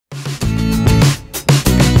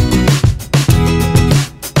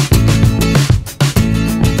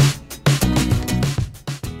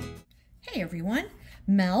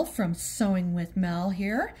Mel from Sewing with Mel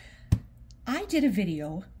here. I did a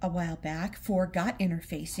video a while back for Got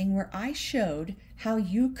Interfacing where I showed how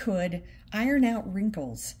you could iron out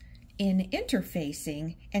wrinkles in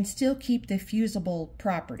interfacing and still keep the fusible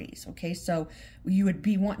properties. Okay, so you would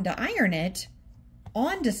be wanting to iron it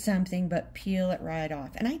onto something but peel it right off.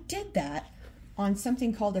 And I did that on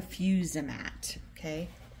something called a Fusimat. Okay,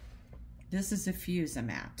 this is a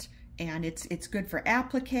Fusimat. And it's good for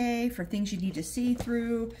applique, for things you need to see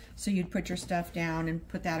through. So you'd put your stuff down and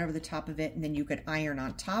put that over the top of it, and then you could iron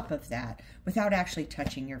on top of that without actually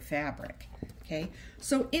touching your fabric. Okay,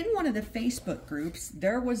 so in one of the Facebook groups,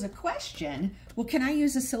 there was a question, well, can I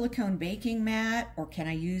use a silicone baking mat or can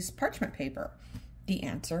I use parchment paper? The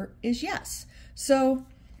answer is yes. So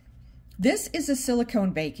this is a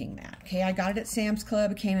silicone baking mat. Okay, I got it at Sam's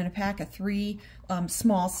Club. It came in a pack of 3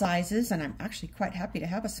 small sizes, and I'm actually quite happy to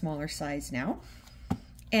have a smaller size now.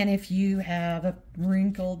 And if you have a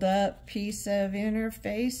wrinkled up piece of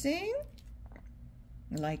interfacing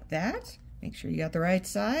like that, make sure you got the right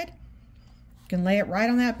side. You can lay it right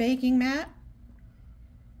on that baking mat.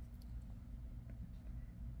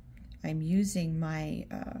 I'm using my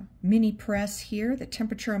mini press here. The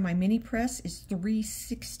temperature on my mini press is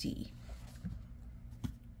 360.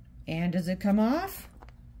 And does it come off?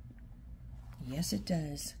 Yes, it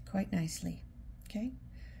does, quite nicely. Okay.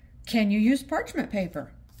 Can you use parchment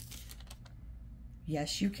paper?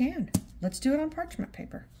 Yes, you can. Let's do it on parchment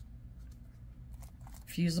paper.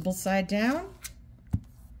 Fusible side down.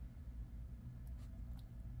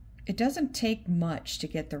 It doesn't take much to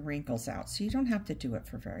get the wrinkles out, so you don't have to do it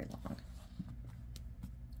for very long.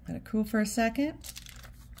 Let it cool for a second.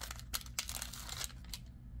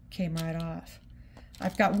 Came right off.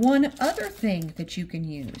 I've got one other thing that you can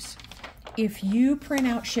use. If you print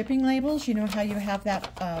out shipping labels, you know how you have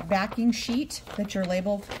that backing sheet that your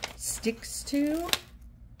label sticks to?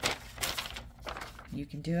 You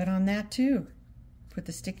can do it on that too. Put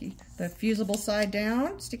the fusible side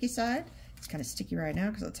down, sticky side. It's kind of sticky right now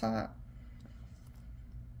because it's hot.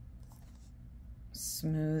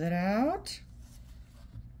 Smooth it out.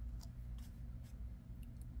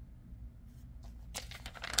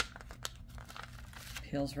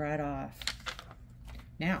 Peels right off.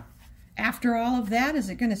 Now, after all of that, is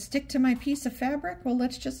it going to stick to my piece of fabric? Well,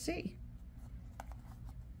 let's just see.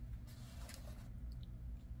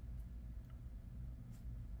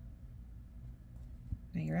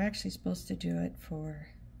 Now, you're actually supposed to do it for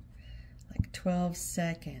like 12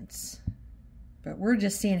 seconds, but we're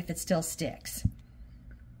just seeing if it still sticks.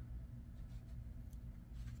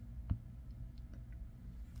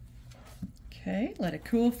 Okay, let it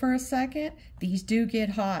cool for a second. These do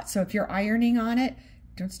get hot, so if you're ironing on it,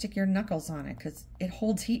 don't stick your knuckles on it because it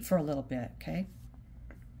holds heat for a little bit, okay?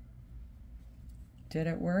 Did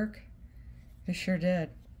it work? It sure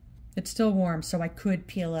did. It's still warm, so I could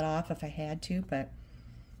peel it off if I had to, but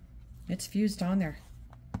it's fused on there.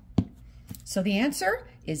 So the answer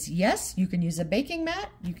is yes, you can use a baking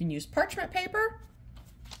mat, you can use parchment paper,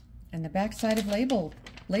 and the back side of label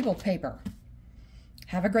paper.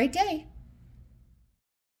 Have a great day.